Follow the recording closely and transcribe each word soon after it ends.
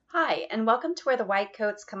Hi, and welcome to Where the White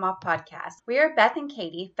Coats Come Off podcast. We are Beth and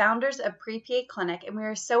Katie, founders of Pre-PA Clinic, and we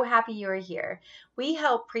are so happy you are here. We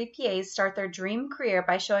help pre-PAs start their dream career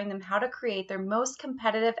by showing them how to create their most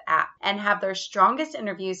competitive app and have their strongest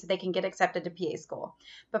interviews so they can get accepted to PA school.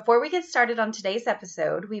 Before we get started on today's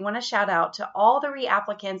episode, we want to shout out to all the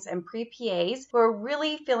reapplicants and pre-PAs who are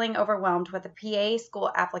really feeling overwhelmed with the PA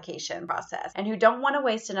school application process and who don't want to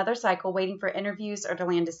waste another cycle waiting for interviews or to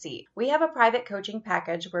land a seat. We have a private coaching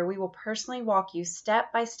package where we will personally walk you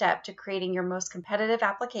step by step to creating your most competitive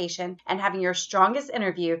application and having your strongest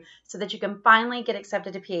interview so that you can finally get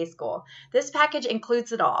accepted to PA school. This package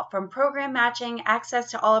includes it all, from program matching, access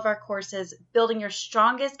to all of our courses, building your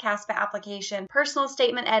strongest CASPA application, personal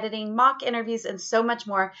statement editing, mock interviews, and so much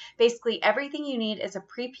more. Basically, everything you need is a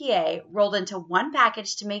pre-PA rolled into one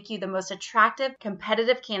package to make you the most attractive,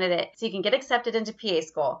 competitive candidate so you can get accepted into PA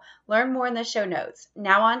school. Learn more in the show notes.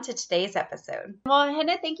 Now on to today's episode. Well,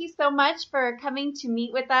 Henna, thank you so much for coming to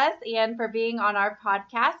meet with us and for being on our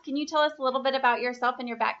podcast. Can you tell us a little bit about yourself and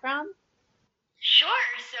your background? Sure.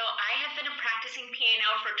 So I have been a practicing PA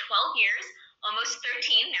now for 12 years, almost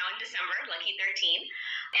 13 now in December, lucky 13.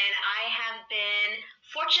 And I have been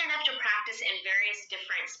fortunate enough to practice in various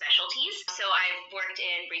different specialties. So I've worked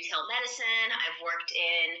in retail medicine, I've worked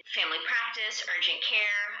in family practice, urgent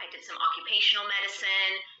care, I did some occupational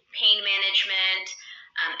medicine, pain management,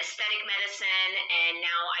 aesthetic medicine, and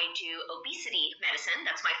now I do obesity medicine.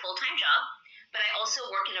 That's my full-time job. But I also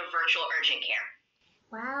work in a virtual urgent care.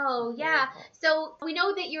 Wow, yeah. So we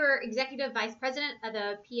know that you're Executive Vice President of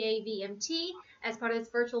the PAVMT as part of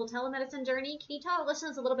this virtual telemedicine journey. Can you tell our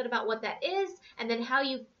listeners a little bit about what that is and then how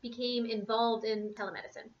you became involved in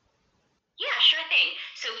telemedicine? Yeah, sure thing.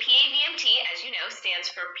 So PAVMT, as you know, stands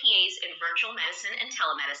for PAs in Virtual Medicine and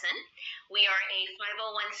Telemedicine. We are a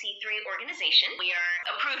 501c3 organization. We are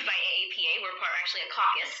approved by AAPA. We're actually a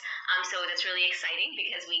caucus. So that's really exciting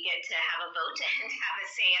because we get to have a vote and have a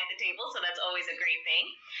say at the table. So that's always a great thing.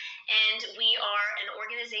 And we are an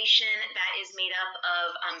organization that is made up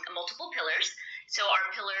of multiple pillars. So our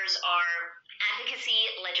pillars are advocacy,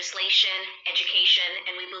 legislation, education,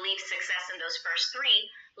 and we believe success in those first three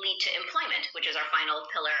lead to employment, which is our final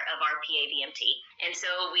pillar of our PAVMT. And so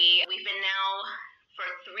we've been now for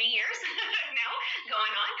 3 years now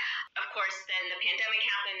going on. Of course, then the pandemic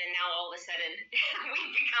happened, and now all of a sudden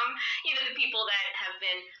we've become, the people that have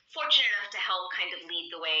been fortunate enough to help kind of lead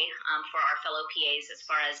the way for our fellow PAs as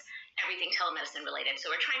far as everything telemedicine related. So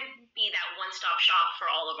we're trying to be that one-stop shop for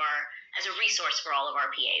as a resource for all of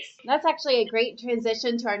our PAs. That's actually a great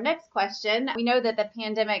transition to our next question. We know that the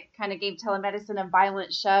pandemic kind of gave telemedicine a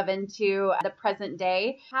violent shove into the present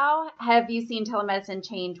day. How have you seen telemedicine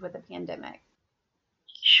change with the pandemic?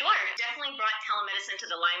 Sure. Definitely brought telemedicine to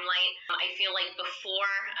the limelight. I feel like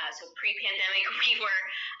before, so pre-pandemic, we were,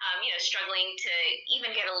 struggling to even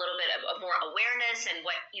get a little bit of more awareness and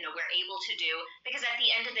what, we're able to do. Because at the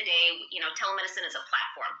end of the day, telemedicine is a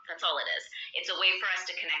platform. That's all it is. It's a way for us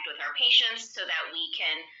to connect with our patients so that we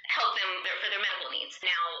can help them for their medical needs.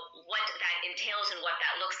 Now, what that entails and what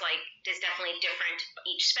that looks like is definitely different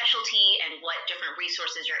each specialty and what different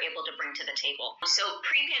resources you're able to bring to the table. So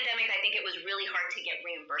pre-pandemic, I think it was really hard to get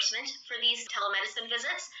reimbursement for these telemedicine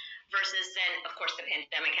visits versus then, of course, the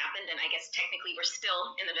pandemic happened, and I guess technically we're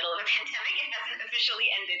still in the middle of a pandemic. It hasn't officially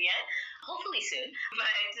ended yet. Hopefully soon, but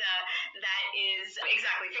that is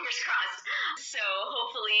exactly, fingers crossed. So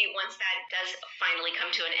hopefully once that does finally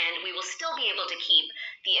come to an end, we will still be able to keep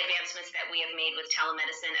the advancements that we have made with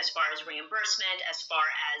telemedicine as far as reimbursement, as far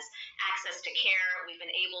as access to care. We've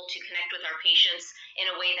been able to connect with our patients in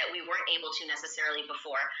a way that we weren't able to necessarily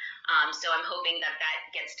before. So I'm hoping that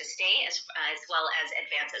gets to stay as well as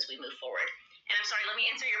advance as we move forward. And I'm sorry, let me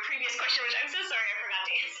answer your previous question, which I'm so sorry I forgot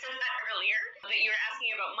to answer that earlier. But you were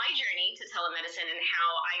asking about my journey to telemedicine and how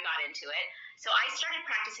I got into it. So I started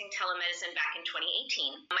practicing telemedicine back in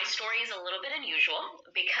 2018. My story is a little bit unusual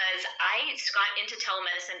because I got into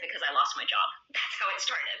telemedicine because I lost my job. That's how it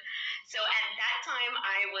started. So at that time,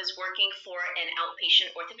 I was working for an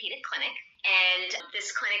outpatient orthopedic clinic. And this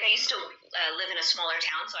clinic, I used to live in a smaller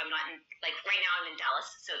town, so I'm not in, right now I'm in Dallas.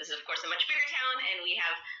 So this is, of course, a much bigger town, and we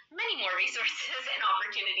have many more resources and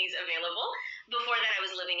opportunities available. Before that, I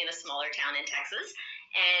was living in a smaller town in Texas.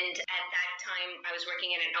 And at that time, I was working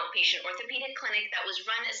in an outpatient orthopedic clinic that was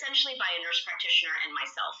run essentially by a nurse practitioner and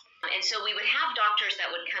myself. And so we would have doctors that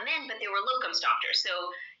would come in, but they were locums doctors. So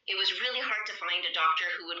it was really hard to find a doctor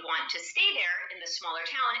who would want to stay there in the smaller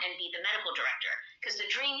town and be the medical director, because the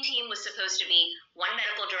dream team was supposed to be one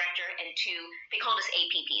medical director and two, they called us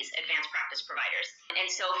APPs, Advanced Practice Providers. And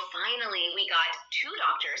so finally we got two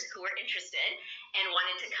doctors who were interested and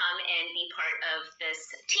wanted to come and be part of this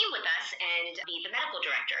team and be the medical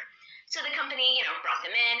director. So the company, brought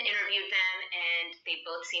them in, interviewed them, and they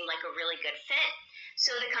both seemed like a really good fit.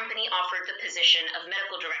 So the company offered the position of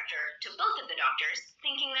medical director to both of the doctors,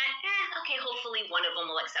 thinking that, okay, hopefully one of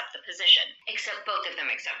them will accept the position. Except both of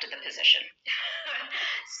them accepted the position.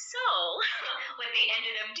 So what they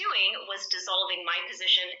ended up doing was dissolving my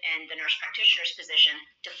position and the nurse practitioner's position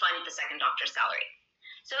to fund the second doctor's salary.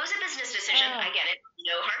 So it was a business decision. I get it.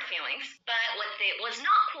 No hard feelings. But what was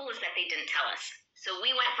not cool is that they didn't tell us. So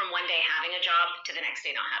we went from one day having a job to the next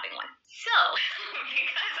day not having one. So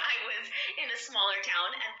because I was in a smaller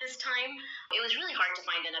town at this time, it was really hard to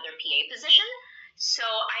find another PA position. So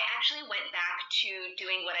I actually went back to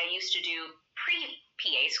doing what I used to do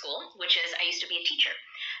pre-PA school, which is I used to be a teacher.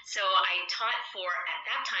 So I taught for, at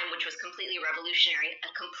that time, which was completely revolutionary,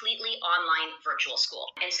 a completely online virtual school.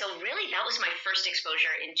 And so really that was my first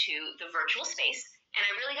exposure into the virtual space. And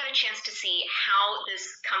I really got a chance to see how this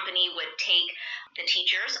company would take the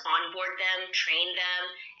teachers, onboard them, train them,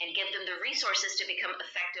 and give them the resources to become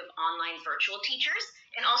effective online virtual teachers,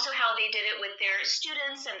 and also how they did it with their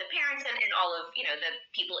students and the parents and all of the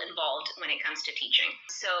people involved when it comes to teaching.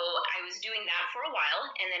 So I was doing that for a while,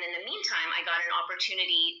 and then in the meantime, I got an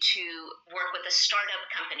opportunity to work with a startup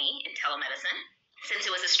company in telemedicine. Since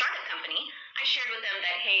it was a startup company, I shared with them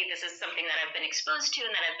that, hey, this is something that I've been exposed to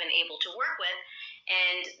and that I've been able to work with,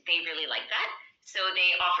 and they really liked that. So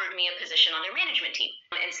they offered me a position on their management team.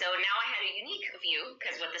 And so now I had a unique view,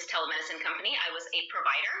 because with this telemedicine company, I was a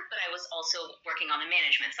provider, but I was also working on the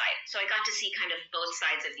management side. So I got to see kind of both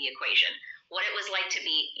sides of the equation, what it was like to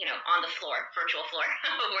be, on the floor, virtual floor,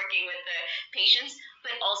 working with the patients,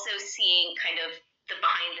 but also seeing kind of the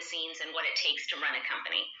behind the scenes and what it takes to run a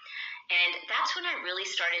company. And that's when I really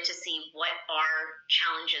started to see what our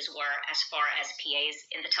challenges were as far as PAs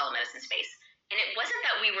in the telemedicine space. And it wasn't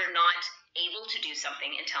that we were not able to do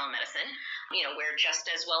something in telemedicine. We're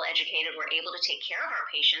just as well educated. We're able to take care of our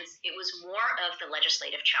patients. It was more of the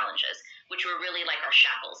legislative challenges, which were really like our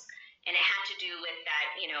shackles. And it had to do with that,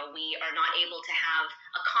 we are not able to have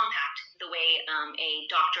a compact the way a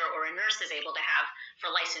doctor or a nurse is able to have for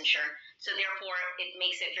licensure. So therefore, it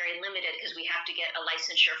makes it very limited because we have to get a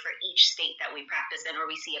licensure for each state that we practice in or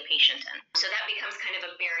we see a patient in. So that becomes kind of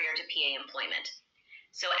a barrier to PA employment.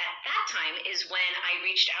 So at that time is when I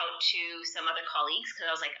reached out to some other colleagues because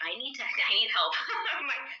I was like, I need help.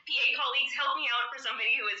 My PA colleagues, help me out for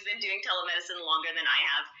somebody who has been doing telemedicine longer than I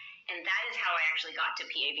have. And that is how I actually got to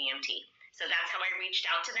PA VMT. So that's how I reached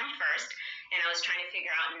out to them first. And I was trying to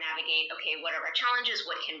figure out and navigate, okay, what are our challenges?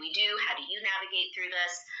 What can we do? How do you navigate through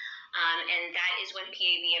this? And that is when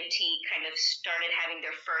PA VMT kind of started having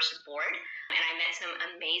their first board. And I met some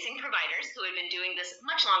amazing providers who had been doing this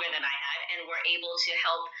much longer than I had and were able to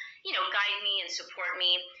help, guide me and support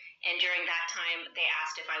me. And during that time, they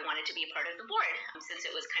asked if I wanted to be a part of the board, since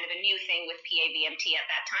it was kind of a new thing with PA VMT at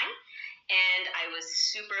that time. And I was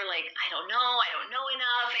super like, I don't know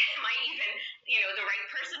enough. Am I even, the right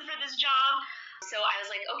person for this job? So I was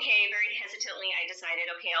like, okay, very hesitantly, I decided,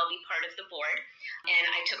 okay, I'll be part of the board. And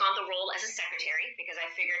I took on the role as a secretary because I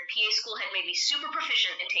figured PA school had made me super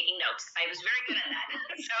proficient in taking notes. I was very good at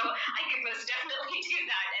that. So I could most definitely do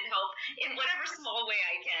that and help in whatever small way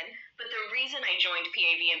I can. But the reason I joined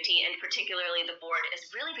PA VMT, and particularly the board, is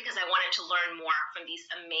really because I wanted to learn more from these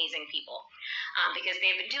amazing people. Because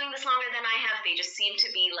they've been doing this longer than I have. They just seem to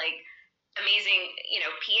be like amazing,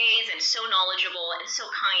 PAs and so knowledgeable and so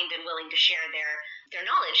kind and willing to share their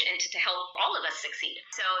knowledge and to help all of us succeed.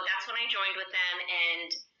 So that's when I joined with them, and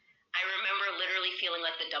I remember literally feeling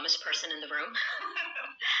like the dumbest person in the room.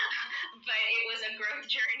 But it was a growth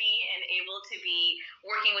journey and able to be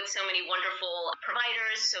working with so many wonderful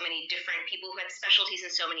providers, so many different people who had specialties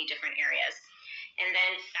in so many different areas. And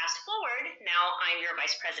then fast forward, now I'm your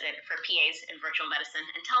vice president for PAs in virtual medicine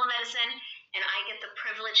and telemedicine, and I get the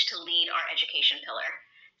privilege to lead our education pillar.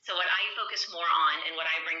 So what I focus more on and what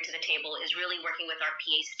I bring to the table is really working with our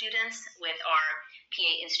PA students, with our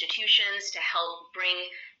PA institutions to help bring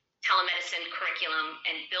telemedicine curriculum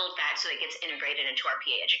and build that so it gets integrated into our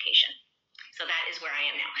PA education. So that is where I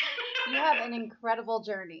am now. You have an incredible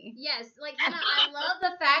journey. Yes, like Hannah, I love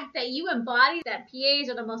the fact that you embody that PAs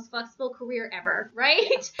are the most flexible career ever,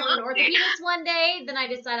 right? I'm an orthopedist one day, then I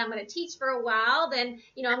decide I'm going to teach for a while, then,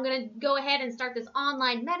 I'm going to go ahead and start this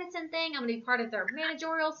online medicine thing. I'm going to be part of their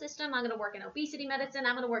managerial system. I'm going to work in obesity medicine.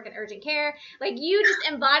 I'm going to work in urgent care. Like, you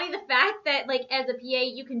just embody the fact that, like, as a PA,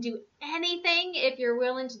 you can do anything if you're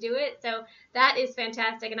willing to do it. So that is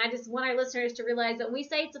fantastic. And I just want our listeners to realize that when we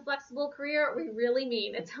say it's a flexible career, we really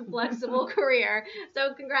mean it's a flexible career.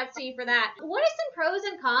 So congrats to you for that. What are some pros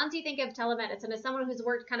and cons you think of telemedicine as someone who's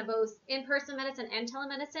worked kind of both in-person medicine and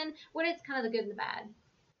telemedicine? What is kind of the good and the bad?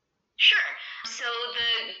 Sure. So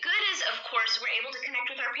the good is, of course, we're able to connect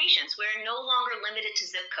with our patients. We're no longer limited to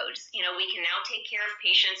zip codes. We can now take care of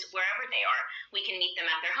patients wherever they are. We can meet them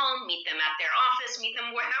at their home, meet them at their office, meet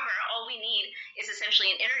them wherever. All we need is essentially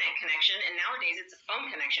an internet connection, and nowadays it's a phone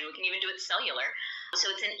connection. We can even do it cellular. So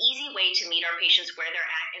it's an easy way to meet our patients where they're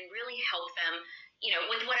at and really help them,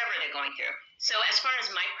 with whatever they're going through. So as far as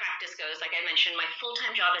my practice goes, like I mentioned, my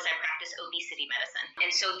full-time job is I practice obesity medicine.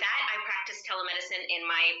 And so that I practice telemedicine in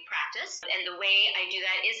my practice. And the way I do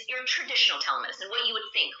that is your traditional telemedicine, what you would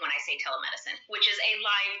think when I say telemedicine, which is a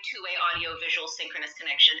live two-way audio visual synchronous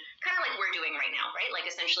connection, kind of like we're doing right now, right? Like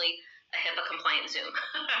essentially a HIPAA-compliant Zoom.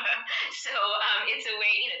 So it's a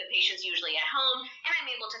way, the patient's usually at home, and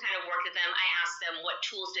I'm able to kind of work with them. I ask them what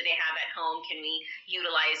tools do they have at home? Can we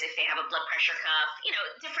utilize if they have a blood pressure cuff?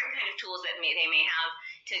 Different kind of tools that they may have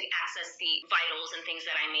to access the vitals and things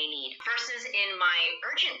that I may need. Versus in my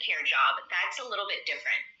urgent care job, that's a little bit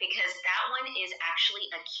different because that one is actually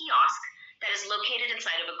a kiosk that is located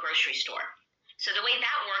inside of a grocery store. So the way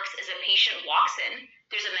that works is a patient walks in,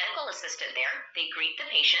 there's a medical assistant there, they greet the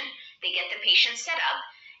patient, they get the patient set up,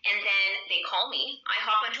 and then they call me. I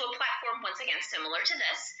hop onto a platform, once again, similar to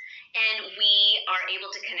this, and we are able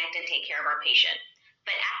to connect and take care of our patient.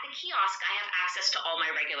 But at the kiosk, I have access to all my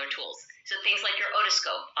regular tools. So things like your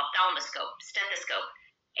otoscope, ophthalmoscope, stethoscope,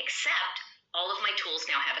 except all of my tools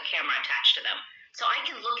now have a camera attached to them. So I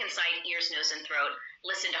can look inside ears, nose, and throat,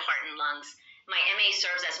 listen to heart and lungs. My MA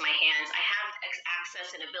serves as my hands. I have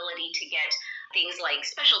access and ability to get things like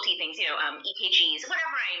specialty things, EKGs,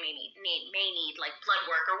 whatever I may need, like blood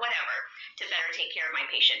work or whatever, to better take care of my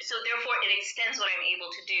patient. So therefore, it extends what I'm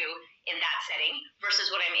able to do in that setting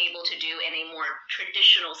versus what I'm able to do in a more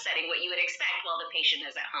traditional setting, what you would expect while the patient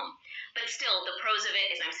is at home. But still, the pros of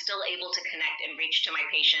it is I'm still able to connect and reach to my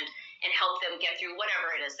patient and help them get through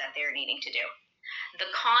whatever it is that they're needing to do.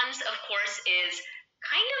 The cons, of course, is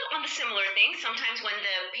kind of on the similar thing. Sometimes when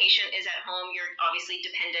the patient is at home, you're obviously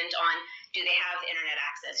dependent on, do they have internet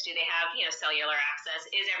access? Do they have, cellular access?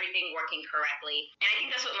 Is everything working correctly? And I think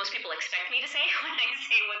that's what most people expect me to say when I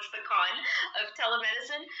say what's the con of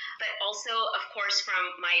telemedicine. But also, of course, from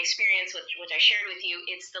my experience, which I shared with you,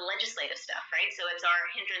 it's the legislative stuff, right? So it's our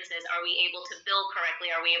hindrances. Are we able to bill correctly?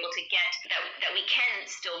 Are we able to get that we can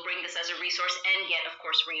still bring this as a resource and get, of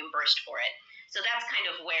course, reimbursed for it? So that's kind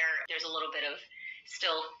of where there's a little bit of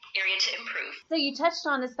still area to improve. So you touched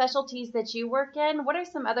on the specialties that you work in. What are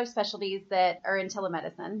some other specialties that are in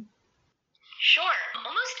telemedicine? Sure.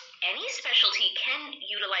 Almost any specialty can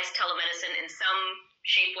utilize telemedicine in some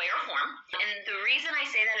shape, way, or form. And the reason I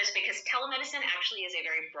say that is because telemedicine actually is a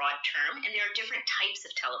very broad term, and there are different types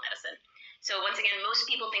of telemedicine. So once again, most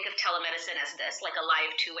people think of telemedicine as this, like a live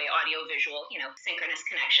two-way audio-visual, synchronous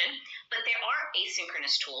connection. But there are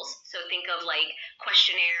asynchronous tools. So think of like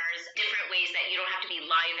questionnaires, different ways that you don't have to be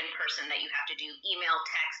live in person, that you have to do email,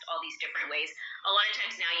 text, all these different ways. A lot of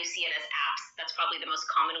times now you see it as apps. That's probably the most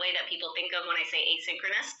common way that people think of when I say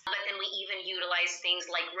asynchronous. But then we even utilize things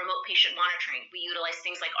like remote patient monitoring. We utilize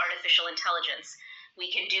things like artificial intelligence. We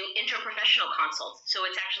can do interprofessional consults. So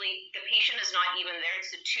it's actually, the patient is not even there. It's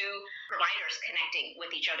the two providers connecting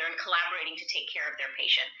with each other and collaborating to take care of their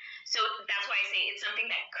patient. So that's why I say it's something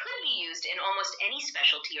that could be used in almost any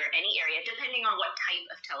specialty or any area, depending on what type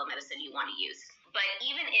of telemedicine you want to use. But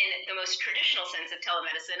even in the most traditional sense of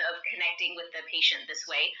telemedicine, of connecting with the patient this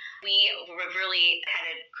way, we really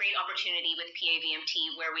had a great opportunity with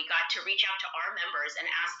PAVMT where we got to reach out to our members and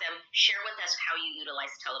ask them, share with us how you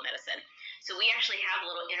utilize telemedicine. So we actually have a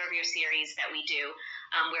little interview series that we do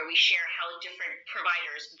where we share how different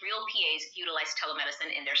providers, real PAs, utilize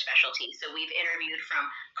telemedicine in their specialty. So we've interviewed from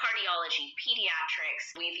cardiology,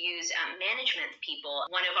 pediatrics, we've used management people.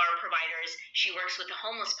 One of our providers, she works with the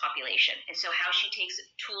homeless population, and so how she takes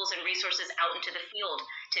tools and resources out into the field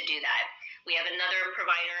to do that. We have another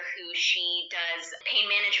provider who she does pain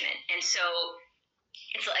management, and so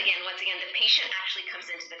it's once again, the patient actually comes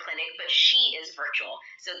into the clinic, but she is virtual.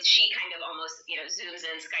 So she kind of almost, Zooms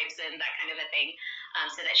in, Skypes in, that kind of a thing,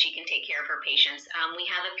 so that she can take care of her patients. We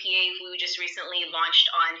have a PA who just recently launched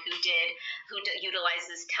on who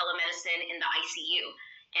utilizes telemedicine in the ICU.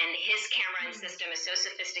 And his camera and system is so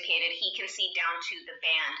sophisticated, he can see down to the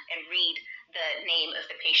band and read the name of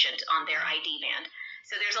the patient on their ID band.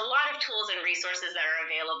 So there's a lot of tools and resources that are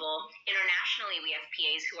available. Internationally, we have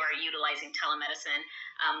PAs who are utilizing telemedicine.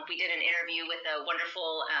 We did an interview with a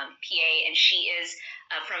wonderful PA, and she is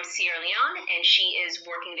from Sierra Leone, and she is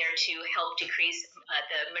working there to help decrease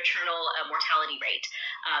the maternal mortality rate.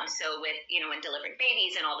 So with, when delivering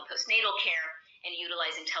babies and all the postnatal care, and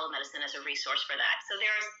utilizing telemedicine as a resource for that. So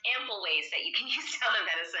there's ample ways that you can use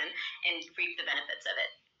telemedicine and reap the benefits of it.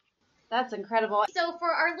 That's incredible. So for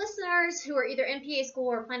our listeners who are either in PA school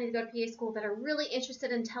or planning to go to PA school that are really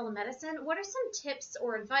interested in telemedicine, what are some tips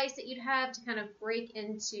or advice that you'd have to kind of break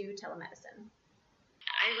into telemedicine?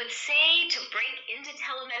 I would say to break into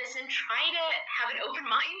telemedicine, try to have an open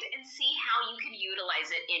mind and see how you can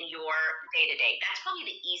utilize it in your day-to-day. That's probably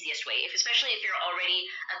the easiest way, especially if you're already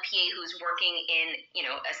a PA who's working in,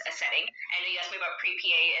 a setting. I know you asked me about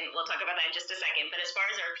pre-PA, and we'll talk about that in just a second, but as far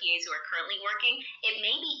as our PAs who are currently working, it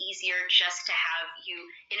may be easier just to have you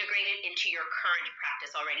integrate it into your current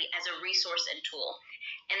practice already as a resource and tool.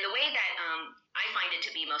 And the way that I find it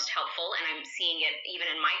to be most helpful, and I'm seeing it even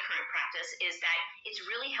in my current practice, is that it's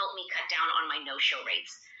really helped me cut down on my no-show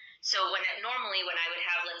rates. So normally when I would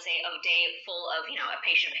have, let's say, a day full of, a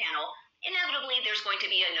patient panel, inevitably there's going to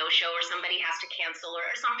be a no-show or somebody has to cancel or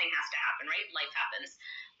something has to happen, right? Life happens.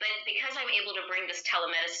 But because I'm able to bring this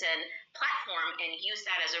telemedicine platform and use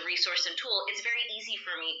that as a resource and tool, it's very easy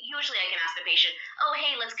for me. Usually I can ask the patient, oh,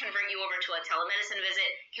 hey, let's convert you over to a telemedicine visit.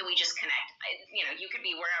 Can we just connect? You could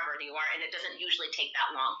be wherever you are, and it doesn't usually take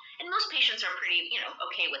that long. And most patients are pretty,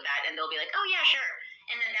 okay with that, and they'll be like, oh, yeah, sure.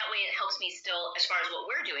 And then that way it helps me still, as far as what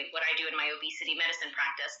we're doing, what I do in my obesity medicine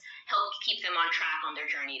practice, help keep them on track on their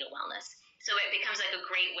journey to wellness. So it becomes like a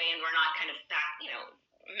great way, and we're not kind of back,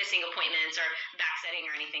 missing appointments or backsetting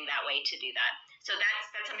or anything that way to do that. So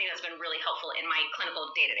that's something that's been really helpful in my clinical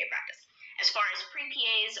day-to-day practice. As far as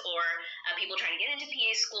pre-PAs or people trying to get into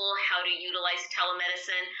PA school, how to utilize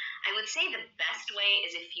telemedicine, I would say the best way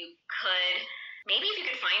is if you could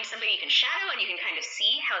find somebody you can shadow and you can kind of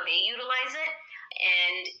see how they utilize it.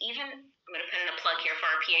 And even, I'm going to put in a plug here for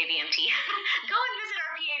our PAVMT, go and visit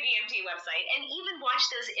our PAVMT website and even watch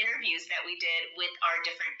those interviews that we did with our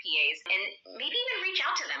different PAs and maybe even reach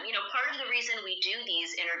out to them. Part of the reason we do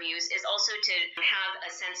these interviews is also to have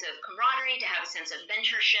a sense of camaraderie, to have a sense of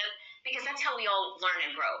mentorship, because that's how we all learn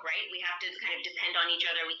and grow, right? We have to kind of depend on each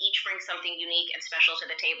other. We each bring something unique and special to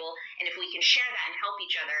the table. And if we can share that and help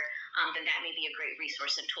each other, then that may be a great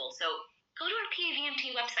resource and tool. So go to our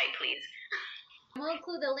PAVMT website, please. We'll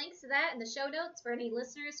include the links to that in the show notes for any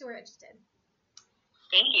listeners who are interested.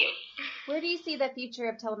 Thank you. Where do you see the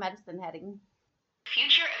future of telemedicine heading?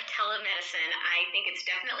 Future of telemedicine, I think it's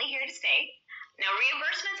definitely here to stay. Now,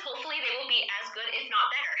 reimbursements, hopefully they will be as good, if not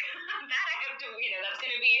better. That I have to, that's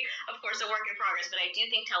going to be, of course, a work in progress. But I do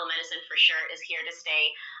think telemedicine for sure is here to stay.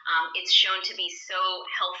 It's shown to be so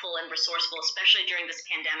helpful and resourceful, especially during this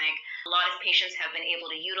pandemic. A lot of patients have been able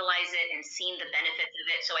to utilize it and seen the benefits of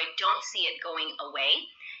it. So I don't see it going away.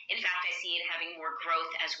 In fact, I see it having more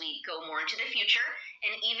growth as we go more into the future,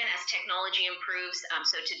 and even as technology improves,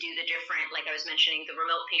 so to do the different, like I was mentioning, the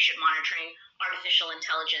remote patient monitoring, artificial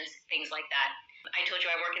intelligence, things like that. I told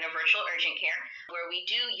you I work in a virtual urgent care where we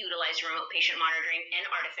do utilize remote patient monitoring and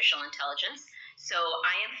artificial intelligence. So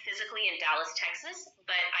I am physically in Dallas, Texas,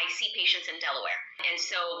 but I see patients in Delaware. And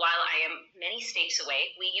so while I am many states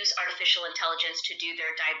away, we use artificial intelligence to do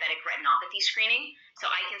their diabetic retinopathy screening. So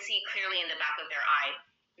I can see clearly in the back of their eye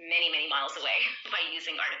many, many miles away by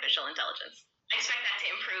using artificial intelligence. I expect that to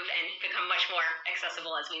improve and become much more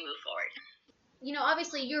accessible as we move forward.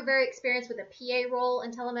 Obviously you're very experienced with a PA role in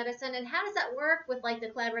telemedicine, and how does that work with like the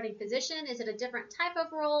collaborating physician? Is it a different type of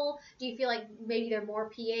role? Do you feel like maybe there are more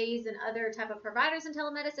PAs and other type of providers in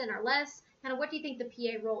telemedicine or less? Kind of what do you think the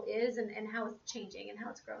PA role is and how it's changing and how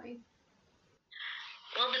it's growing?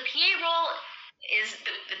 Well, the PA role is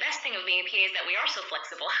the best thing of being a PA is that we are so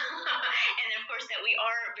flexible. And of course that we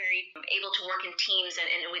are very able to work in teams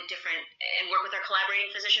and with different, and work with our collaborating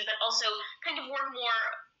physician, but also kind of work more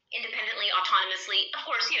independently, autonomously, of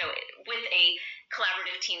course, with a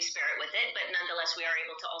collaborative team spirit with it, but nonetheless, we are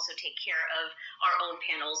able to also take care of our own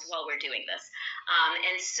panels while we're doing this.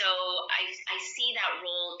 And so I see that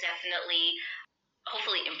role definitely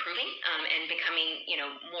hopefully improving and becoming,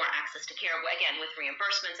 more access to care, again, with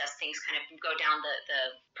reimbursements as things kind of go down the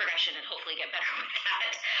progression and hopefully get better with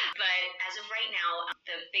that. But as of right now,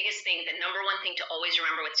 the biggest thing, the number one thing to always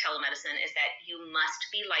remember with telemedicine is that you must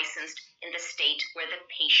be licensed in the state where the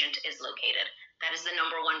patient is located. That is the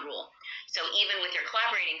number one rule. So even with your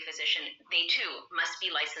collaborating physician, they too must be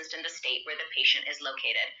licensed in the state where the patient is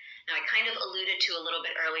located. Now, I kind of alluded to a little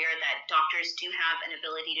bit earlier that doctors do have an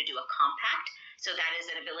ability to do a compact. So that is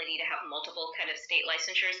an ability to have multiple kind of state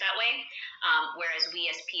licensures that way, whereas we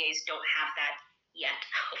as PAs don't have that yet.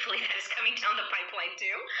 Hopefully that is coming down the pipeline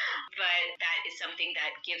too. But that is something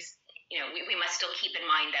that gives, we must still keep in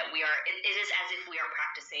mind that it is as if we are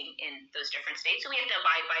practicing in those different states. So we have to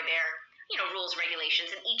abide by their, rules, regulations,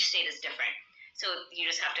 and each state is different. So you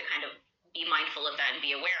just have to kind of be mindful of that and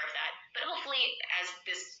be aware of that. But hopefully, as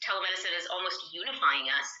this telemedicine is almost unifying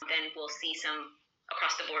us, then we'll see some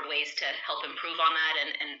across the board ways to help improve on that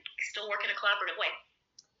and still work in a collaborative way.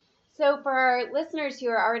 So for our listeners who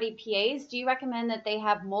are already PAs, do you recommend that they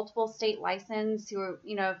have multiple state license who are,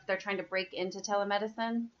 if they're trying to break into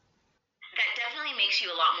telemedicine? That definitely makes you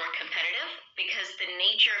a lot more competitive because the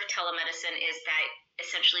nature of telemedicine is that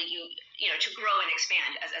essentially to grow and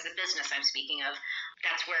expand as a business I'm speaking of,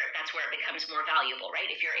 that's where it becomes more valuable, right?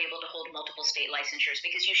 If you're able to hold multiple state licensures,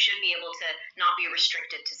 because you should be able to not be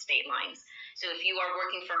restricted to state lines. So if you are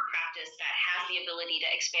working for a practice that has the ability to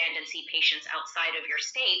expand and see patients outside of your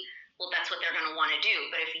state, well, that's what they're going to want to do.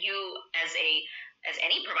 But if you as any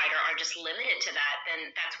provider are just limited to that, then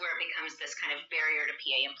that's where it becomes this kind of barrier to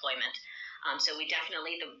PA employment. So we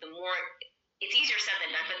definitely, the more, it's easier said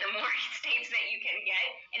than done, but the more states that you can get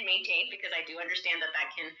and maintain, because I do understand that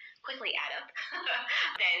can quickly add up,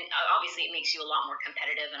 then obviously it makes you a lot more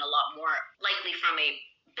competitive and a lot more likely from a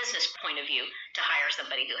business point of view to hire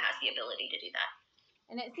somebody who has the ability to do that.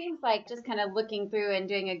 And it seems like just kind of looking through and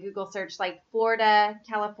doing a Google search, like Florida,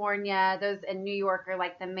 California, those and New York are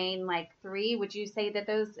like the main three. Would you say that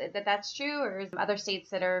that's true, or is there other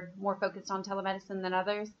states that are more focused on telemedicine than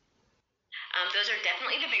others? Those are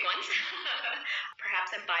definitely the big ones.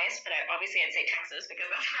 Perhaps I'm biased, but obviously I'd say Texas because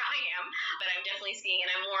that's where I am. But I'm definitely seeing, and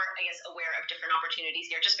I'm more, aware of different opportunities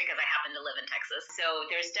here just because I happen to live in Texas. So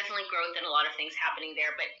there's definitely growth and a lot of things happening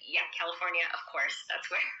there. But yeah, California, of course, that's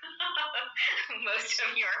where most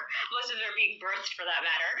of them are being birthed for that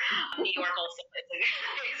matter. New York also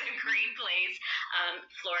is a great place.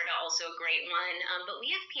 Florida also a great one. But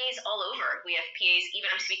we have PAs all over. We have PAs,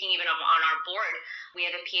 I'm speaking even on our board, we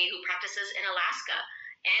have a PA who practices in Alaska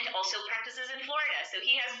and also practices in Florida. So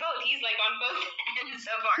he has both. He's on both ends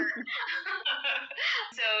of our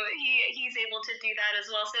so he's able to do that as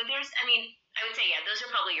well. So there's, I would say, yeah, those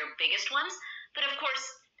are probably your biggest ones. But of course,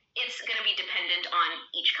 it's going to be dependent on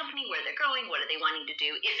each company, where they're going, what are they wanting to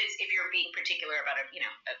do, if you're being particular about a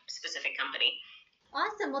specific company.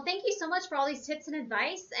 Awesome. Well, thank you so much for all these tips and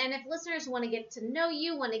advice. And if listeners want to get to know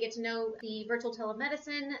you, want to get to know the virtual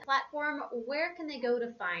telemedicine platform, where can they go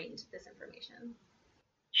to find this information?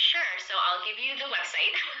 Sure. So I'll give you the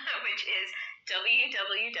website, which is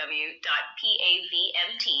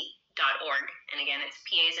www.pavmt.org. And again, it's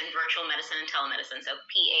PAs in Virtual Medicine and Telemedicine, so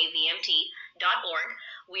pavmt.org.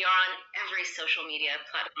 We are on every social media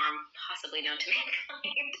platform possibly known to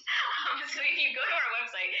mankind. So if you go to our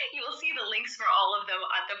website, you will see the links for all of them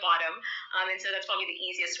at the bottom. And so that's probably the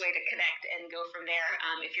easiest way to connect and go from there.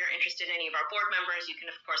 If you're interested in any of our board members, you can,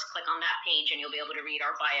 of course, click on that page and you'll be able to read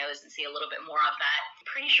our bios and see a little bit more of that. I'm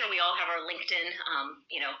pretty sure we all have our LinkedIn,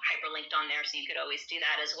 hyperlinked on there, so you could always do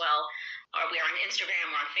that as well. Or we are on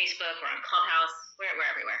Instagram, we're on Facebook, we're on Clubhouse, we're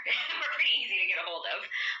everywhere. We're pretty easy to get a hold of.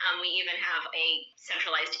 We even have a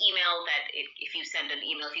centralized email that if you send an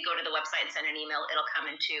email, if you go to the website and send an email, it'll come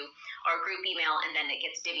into our group email, and then it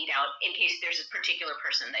gets divvied out in case there's a particular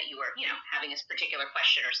person that you were, having a particular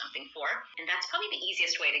question or something for. And that's probably the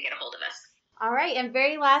easiest way to get a hold of us. All right, and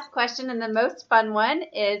very last question, and the most fun one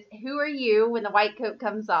is, who are you when the white coat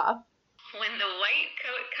comes off? When the white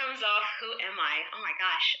coat comes off, who am I? Oh my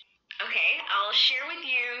gosh. Okay, I'll share with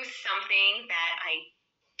you something that I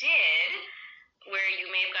did where you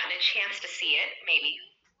may have gotten a chance to see it, maybe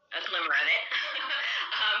a glimmer of it,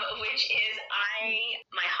 which is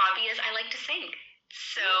my hobby is I like to sing.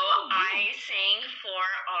 So I sang for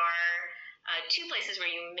our two places where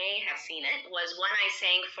you may have seen it was one, I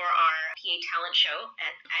sang for our PA talent show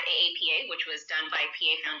at AAPA, which was done by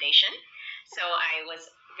PA Foundation. So I was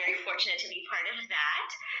very fortunate to be part of that.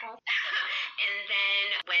 And then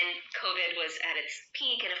when COVID was at its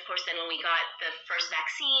peak, and of course then when we got the first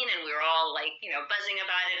vaccine and we were all buzzing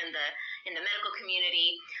about it in the medical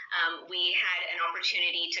community, we had an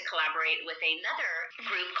opportunity to collaborate with another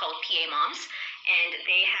group called PA Moms, and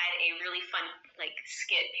they had a really fun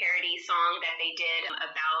skit parody song that they did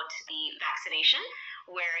about the vaccination,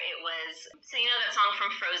 where it was, so that song from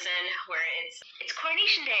Frozen where it's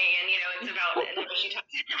Coronation Day, and it's about, and she talks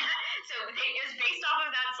so it was based off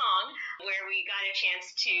of that song, where we got a chance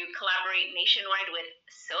to collaborate nationwide with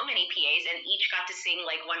so many PAs, and each got to sing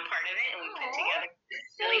one part of it, and we put together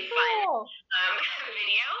really cool. fun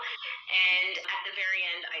video. And at the very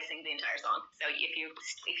end, I sing the entire song. So if you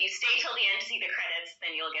stay till the end to see the credits,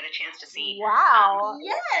 then you'll get a chance to see. Wow.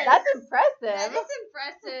 Yes. That's impressive. That is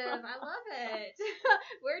impressive. I love it.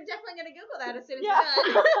 We're definitely going to Google that as soon as Yeah.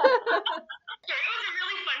 we're done. So it was a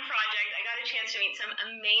really fun project. I got a chance to meet some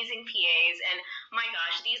amazing PAs, and my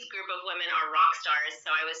gosh, these group of women are rock stars.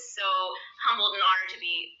 So I was so humbled and honored to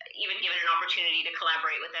be even given an opportunity to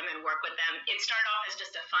collaborate with them and work with them. It started off as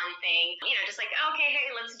just a fun thing, just like, okay,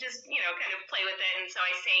 hey, let's just, kind of play with it. And so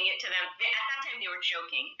I sang it to them. At that time, they were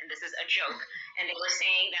joking, and this is a joke. And they were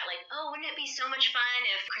saying that, like, oh, wouldn't it be so much fun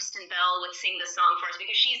if Kristen Bell would sing the song for us?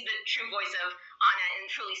 Because she's the true voice of Anna and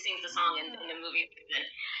truly sings the song in the movie.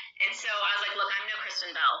 And so I was like, look, I'm no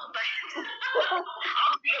Kristen Bell, but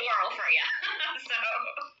I'll do the whirl for you. So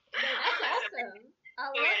That's awesome. I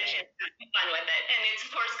love we had a it. chance to have fun with it. And it's,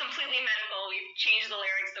 of course, completely medical. We've changed the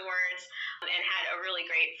lyrics, the words, and had a really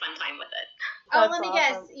great fun time with it. Oh, That's let me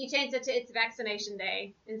awesome. guess. You changed it to It's Vaccination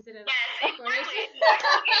Day instead of Yes, coronation.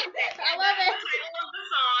 exactly. I love it. That's the title of the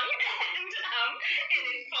song, and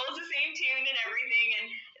it follows the same tune and everything. And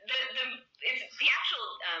it's the actual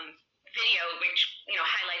video, which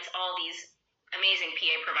highlights all these amazing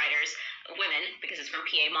PA providers, women, because it's from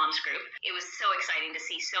PA Moms Group. It was so exciting to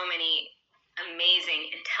see so many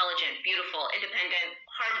amazing, intelligent, beautiful, independent,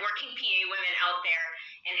 hardworking PA women out there,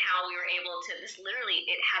 and how we were able to,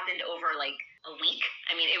 it happened over like a week.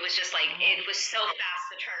 I mean, it was just like, it was so fast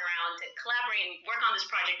to turn around, to collaborate and work on this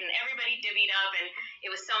project, and everybody divvied up, and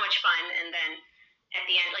it was so much fun. And then at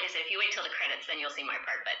the end, like I said, if you wait till the credits, then you'll see my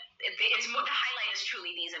part, but it's more, the highlight is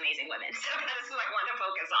truly these amazing women, so that's who I want to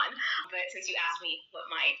focus on. But since you asked me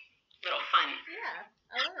what my little fun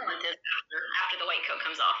month is after the white coat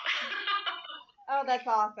comes off. Oh, that's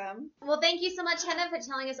awesome. Well, thank you so much, Henna, for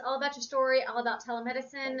telling us all about your story, all about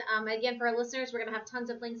telemedicine. Again, for our listeners, we're going to have tons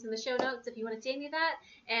of links in the show notes if you want to see any of that.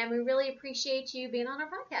 And we really appreciate you being on our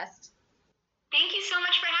podcast. Thank you so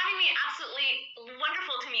much for having me. Absolutely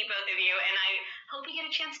wonderful to meet both of you. And I hope we get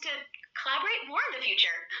a chance to collaborate more in the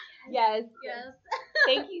future. Yes. Yes.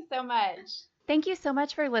 Thank you so much. Thank you so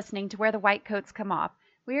much for listening to Where the White Coats Come Off.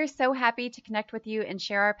 We are so happy to connect with you and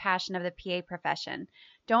share our passion of the PA profession.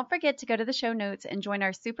 Don't forget to go to the show notes and join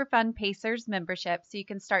our super fun Pacers membership so you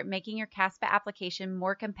can start making your CASPA application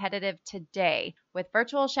more competitive today with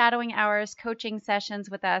virtual shadowing hours, coaching sessions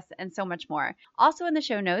with us, and so much more. Also in the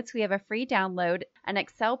show notes, we have a free download, an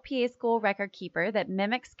Excel PA School record keeper that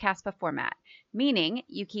mimics CASPA format, meaning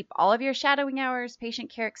you keep all of your shadowing hours,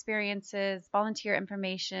 patient care experiences, volunteer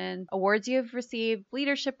information, awards you have received,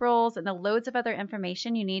 leadership roles, and the loads of other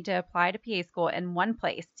information you need to apply to PA School in one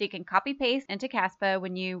place so you can copy paste into CASPA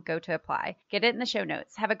when you go to apply. Get it in the show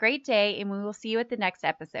notes. Have a great day, and we will see you at the next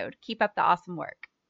episode. Keep up the awesome work.